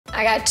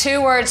I got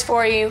 2 words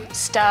for you: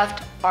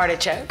 stuffed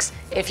artichokes.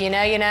 If you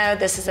know, you know.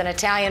 This is an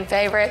Italian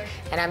favorite,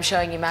 and I'm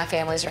showing you my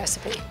family's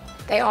recipe.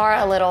 They are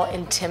a little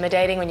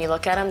intimidating when you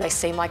look at them. They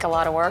seem like a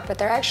lot of work, but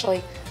they're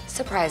actually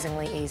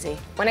surprisingly easy.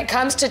 When it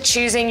comes to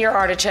choosing your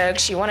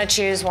artichokes, you want to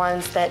choose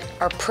ones that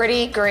are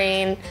pretty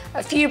green.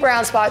 A few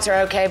brown spots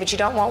are okay, but you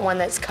don't want one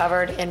that's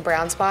covered in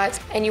brown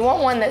spots. And you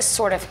want one that's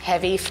sort of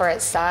heavy for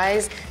its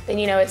size, then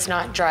you know it's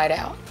not dried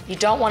out. You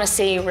don't want to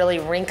see really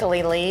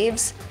wrinkly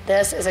leaves.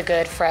 This is a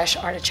good fresh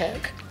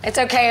artichoke. It's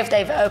okay if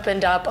they've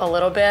opened up a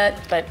little bit,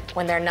 but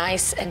when they're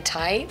nice and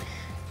tight,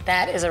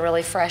 that is a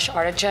really fresh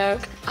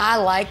artichoke. I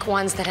like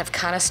ones that have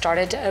kind of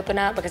started to open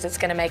up because it's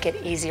gonna make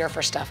it easier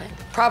for stuffing.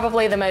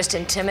 Probably the most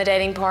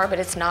intimidating part, but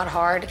it's not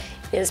hard,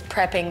 is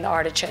prepping the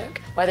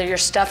artichoke. Whether you're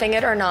stuffing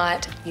it or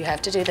not, you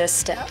have to do this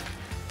step.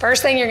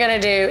 First thing you're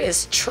gonna do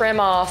is trim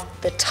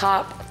off the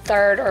top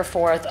 1/3 or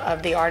 1/4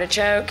 of the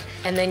artichoke,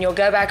 and then you'll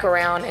go back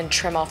around and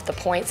trim off the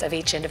points of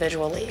each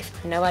individual leaf.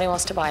 Nobody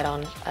wants to bite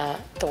on a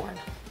thorn.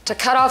 To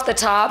cut off the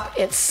top,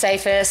 it's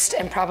safest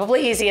and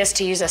probably easiest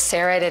to use a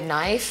serrated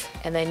knife,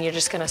 and then you're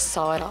just gonna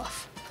saw it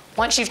off.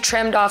 Once you've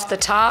trimmed off the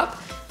top,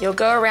 you'll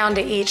go around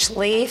to each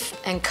leaf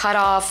and cut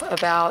off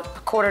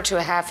about 1/4 to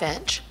 1/2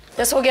 inch.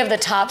 This will give the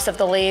tops of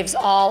the leaves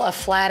all a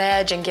flat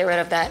edge and get rid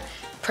of that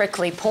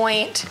prickly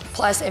point,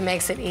 plus it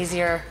makes it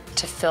easier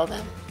to fill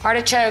them.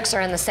 Artichokes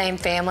are in the same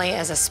family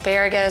as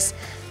asparagus,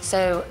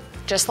 so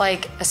just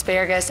like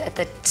asparagus at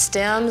the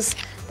stems,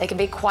 they can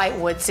be quite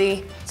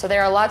woodsy. So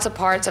there are lots of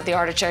parts of the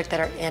artichoke that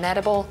are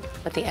inedible,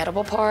 but the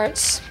edible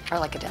parts are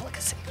like a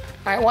delicacy.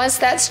 All right, once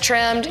that's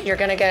trimmed, you're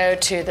gonna go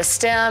to the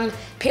stem,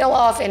 peel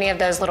off any of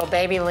those little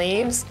baby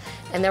leaves,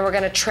 and then we're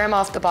gonna trim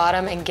off the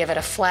bottom and give it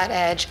a flat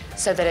edge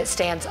so that it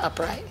stands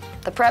upright.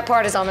 The prep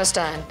part is almost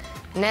done.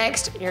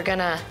 Next, you're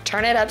gonna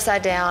turn it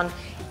upside down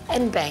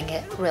and bang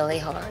it really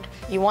hard.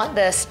 You want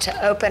this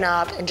to open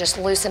up and just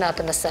loosen up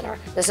in the center.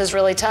 This is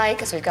really tight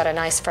because we've got a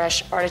nice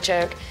fresh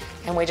artichoke,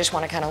 and we just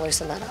want to kind of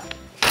loosen that up.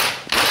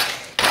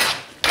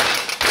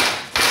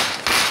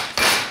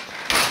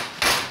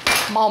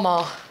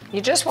 Mama. You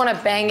just want to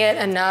bang it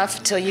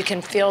enough till you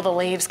can feel the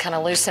leaves kind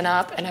of loosen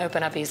up and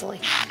open up easily.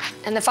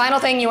 And the final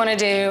thing you want to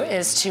do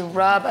is to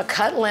rub a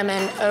cut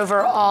lemon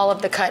over all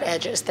of the cut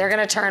edges. They're going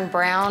to turn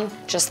brown,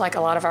 just like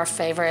a lot of our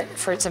favorite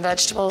fruits and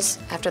vegetables.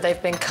 After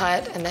they've been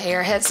cut and the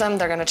air hits them,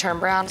 they're going to turn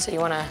brown, so you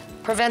want to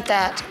prevent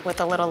that with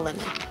a little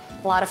lemon.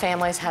 A lot of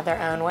families have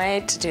their own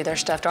way to do their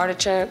stuffed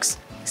artichokes.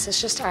 This is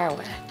just our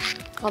way.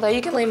 Although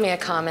you can leave me a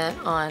comment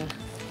on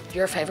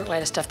your favorite way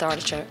to stuff the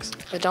artichokes,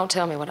 but don't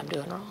tell me what I'm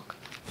doing wrong.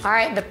 All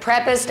right, the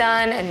prep is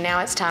done, and now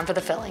it's time for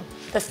the filling.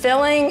 The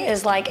filling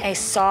is like a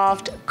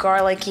soft,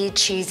 garlicky,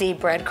 cheesy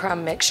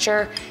breadcrumb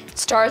mixture. It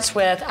starts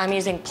with, I'm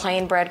using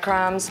plain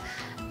breadcrumbs.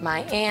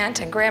 My aunt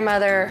and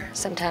grandmother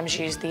sometimes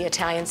use the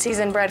Italian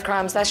seasoned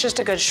breadcrumbs. That's just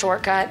a good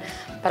shortcut,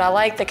 but I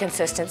like the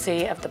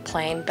consistency of the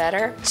plain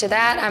better. To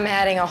that, I'm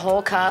adding a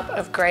whole cup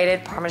of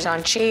grated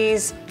Parmesan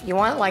cheese. You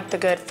want like the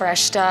good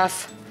fresh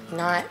stuff,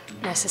 not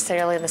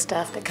necessarily the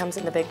stuff that comes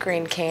in the big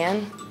green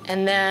can.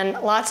 And then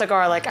lots of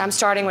garlic. I'm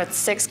starting with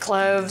 6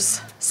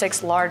 cloves,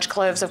 6 large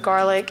cloves of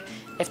garlic.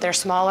 If they're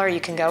smaller, you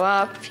can go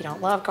up. If you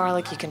don't love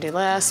garlic, you can do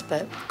less,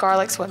 but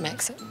garlic's what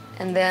makes it.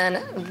 And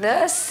then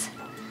this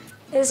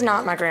is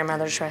not my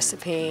grandmother's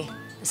recipe.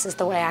 This is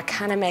the way I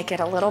kind of make it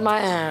a little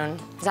my own.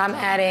 I'm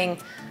adding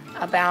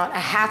about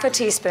 1/2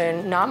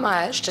 teaspoon, not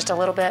much, just a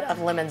little bit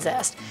of lemon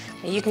zest.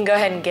 Now you can go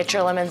ahead and get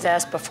your lemon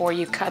zest before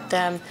you cut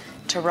them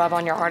to rub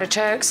on your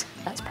artichokes.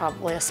 That's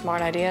probably a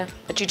smart idea,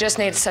 but you just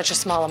need such a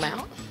small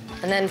amount.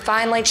 And then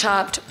finely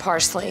chopped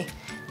parsley.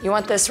 You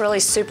want this really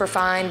super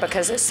fine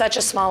because it's such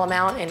a small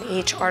amount in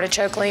each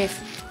artichoke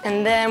leaf.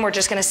 And then we're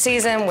just gonna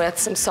season with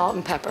some salt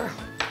and pepper.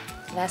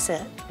 That's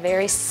it,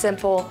 very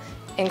simple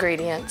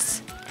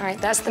ingredients. All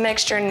right, that's the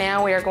mixture.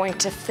 Now we are going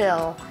to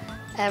fill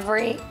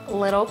every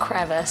little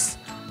crevice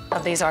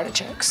of these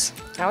artichokes.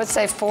 I would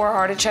say 4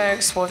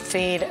 artichokes will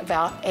feed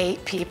about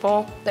 8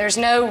 people. There's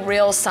no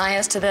real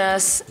science to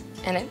this,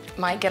 and it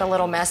might get a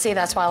little messy.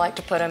 That's why I like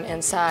to put them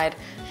inside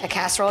a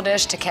casserole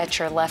dish to catch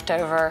your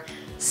leftover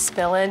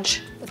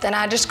spillage. But then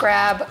I just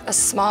grab a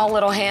small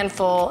little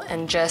handful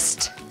and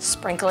just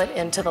sprinkle it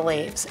into the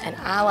leaves. And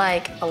I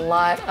like a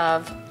lot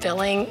of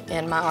filling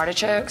in my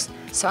artichokes,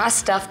 so I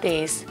stuff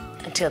these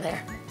until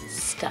they're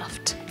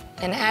stuffed.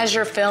 And as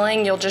you're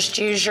filling, you'll just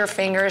use your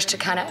fingers to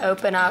kind of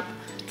open up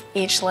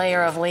each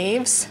layer of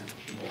leaves,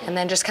 and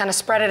then just kind of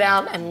spread it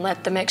out and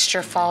let the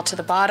mixture fall to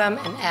the bottom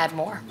and add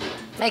more.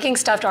 Making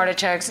stuffed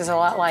artichokes is a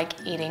lot like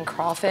eating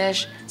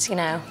crawfish. It's, you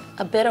know,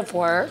 a bit of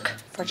work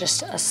for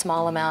just a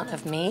small amount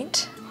of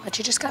meat, but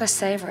you just gotta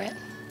savor it,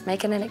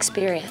 make it an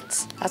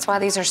experience. That's why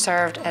these are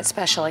served at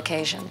special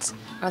occasions.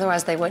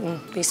 Otherwise they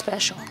wouldn't be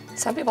special.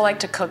 Some people like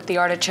to cook the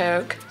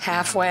artichoke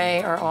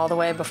halfway or all the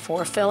way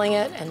before filling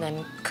it and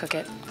then cook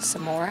it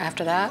some more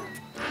after that.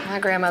 My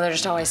grandmother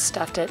just always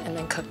stuffed it and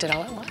then cooked it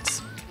all at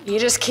once. You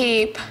just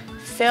keep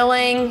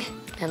filling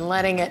and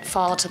letting it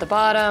fall to the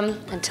bottom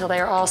until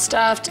they're all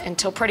stuffed,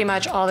 until pretty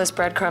much all this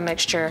breadcrumb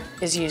mixture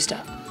is used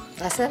up.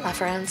 That's it, my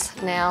friends.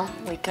 Now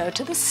we go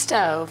to the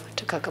stove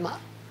to cook them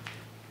up.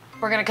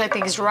 We're gonna cook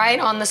these right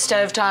on the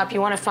stove top. You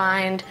wanna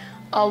find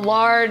a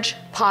large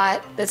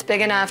pot that's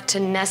big enough to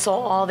nestle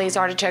all these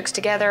artichokes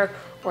together,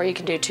 or you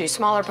can do 2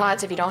 smaller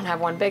pots if you don't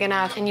have one big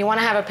enough. And you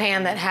wanna have a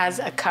pan that has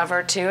a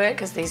cover to it,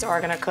 because these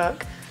are gonna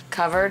cook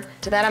covered.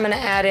 To that I'm gonna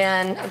add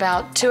in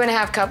about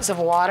 2.5 cups of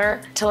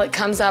water till it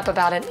comes up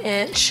about 1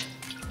 inch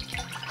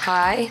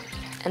high.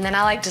 And then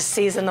I like to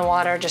season the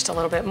water just a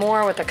little bit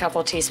more with a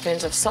couple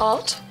teaspoons of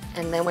salt.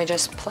 And then we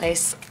just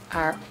place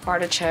our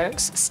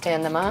artichokes,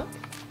 stand them up,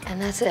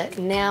 and that's it.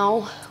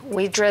 Now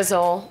we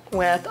drizzle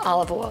with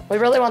olive oil. We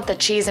really want the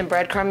cheese and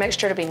breadcrumb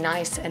mixture to be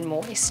nice and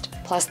moist.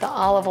 Plus the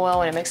olive oil,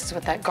 when it mixes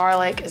with that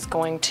garlic, is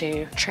going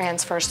to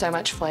transfer so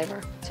much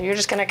flavor. So you're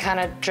just gonna kind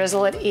of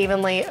drizzle it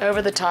evenly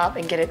over the top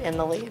and get it in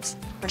the leaves.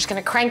 We're just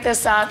gonna crank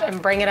this up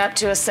and bring it up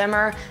to a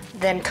simmer,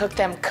 then cook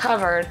them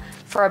covered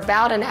for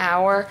about 1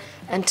 hour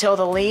until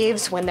the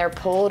leaves, when they're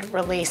pulled,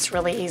 release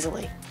really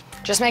easily.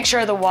 Just make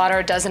sure the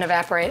water doesn't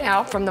evaporate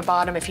out from the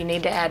bottom. If you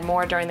need to add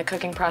more during the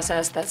cooking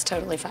process, that's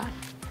totally fine.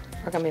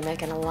 We're gonna be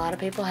making a lot of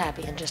people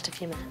happy in just a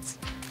few minutes.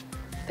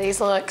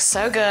 These look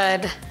so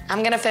good.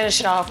 I'm gonna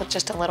finish it off with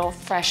just a little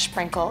fresh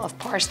sprinkle of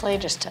parsley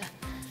just to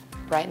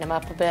brighten them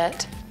up a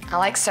bit. I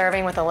like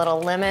serving with a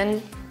little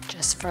lemon,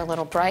 just for a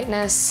little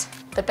brightness.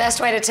 The best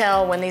way to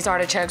tell when these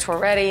artichokes were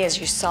ready is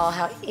you saw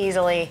how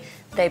easily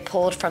they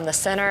pulled from the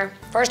center.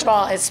 First of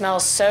all, it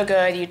smells so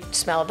good. You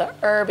smell the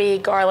herby,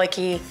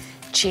 garlicky,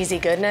 cheesy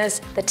goodness.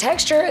 The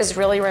texture is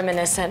really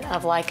reminiscent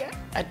of like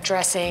a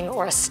dressing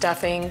or a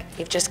stuffing.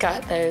 You've just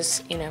got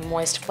those,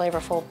 moist,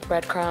 flavorful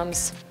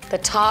breadcrumbs. The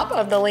top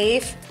of the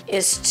leaf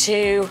is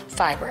too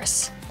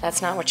fibrous.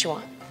 That's not what you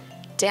want.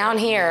 Down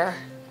here,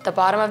 the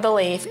bottom of the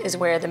leaf is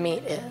where the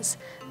meat is.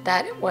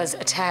 That was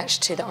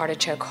attached to the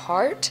artichoke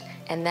heart,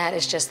 and that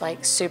is just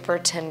like super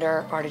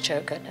tender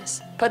artichoke goodness.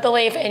 Put the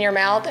leaf in your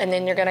mouth, and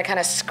then you're gonna kind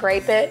of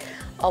scrape it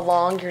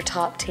along your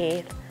top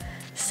teeth.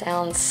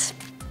 Sounds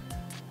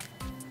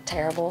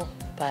terrible,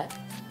 but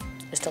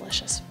it's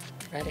delicious.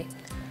 Ready?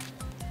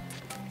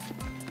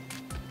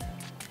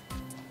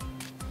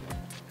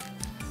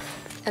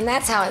 And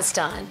that's how it's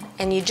done.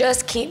 And you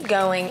just keep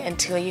going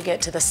until you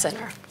get to the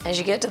center. As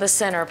you get to the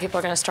center, people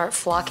are gonna start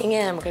flocking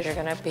in because you're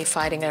gonna be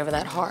fighting over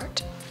that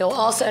heart. You'll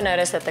also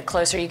notice that the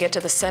closer you get to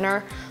the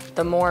center,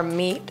 the more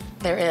meat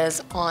there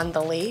is on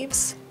the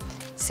leaves.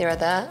 See right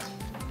there?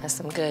 That's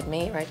some good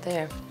meat right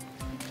there.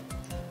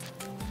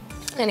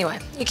 Anyway,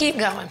 you keep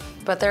going,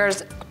 but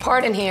there's a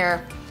part in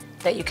here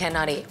that you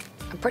cannot eat.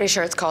 I'm pretty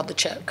sure it's called the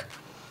choke,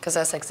 because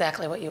that's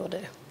exactly what you will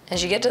do.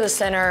 As you get to the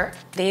center,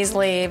 these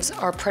leaves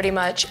are pretty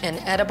much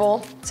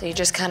inedible, so you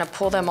just kind of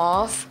pull them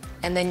off,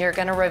 and then you're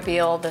gonna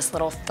reveal this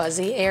little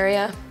fuzzy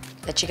area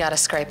that you gotta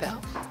scrape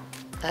out.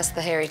 That's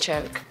the hairy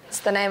choke. It's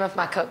the name of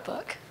my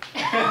cookbook.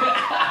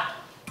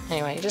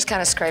 Anyway, you just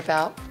kind of scrape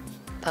out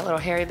that little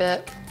hairy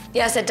bit.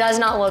 Yes, it does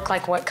not look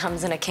like what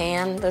comes in a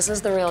can. This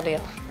is the real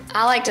deal.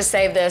 I like to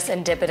save this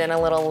and dip it in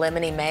a little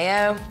lemony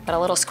mayo, but a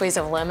little squeeze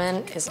of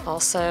lemon is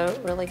also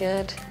really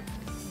good.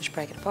 Just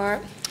break it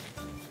apart.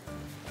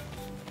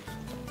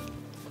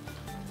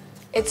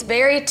 It's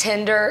very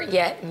tender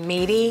yet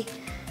meaty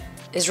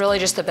is really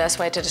just the best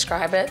way to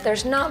describe it.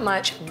 There's not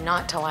much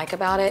not to like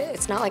about it.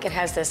 It's not like it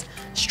has this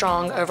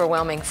strong,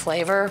 overwhelming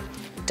flavor.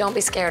 Don't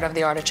be scared of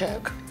the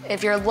artichoke.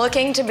 If you're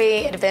looking to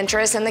be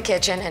adventurous in the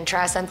kitchen and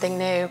try something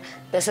new,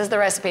 this is the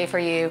recipe for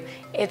you.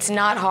 It's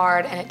not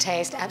hard and it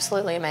tastes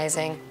absolutely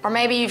amazing. Or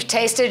maybe you've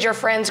tasted your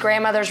friend's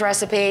grandmother's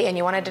recipe and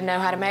you wanted to know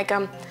how to make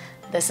them.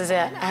 This is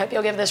it. I hope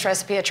you'll give this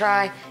recipe a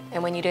try,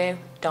 and when you do,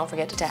 don't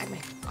forget to tag me.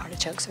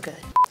 Artichokes are good.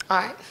 All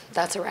right,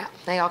 that's a wrap.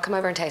 Now y'all come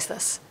over and taste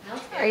this.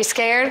 Okay. Are you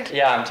scared?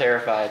 Yeah, I'm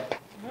terrified.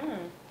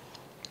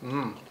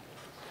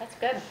 That's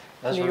good.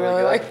 That's You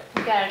really really good.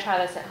 You gotta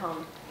try this at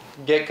home.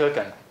 Get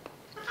cooking.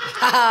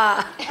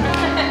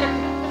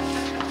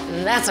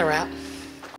 That's a wrap.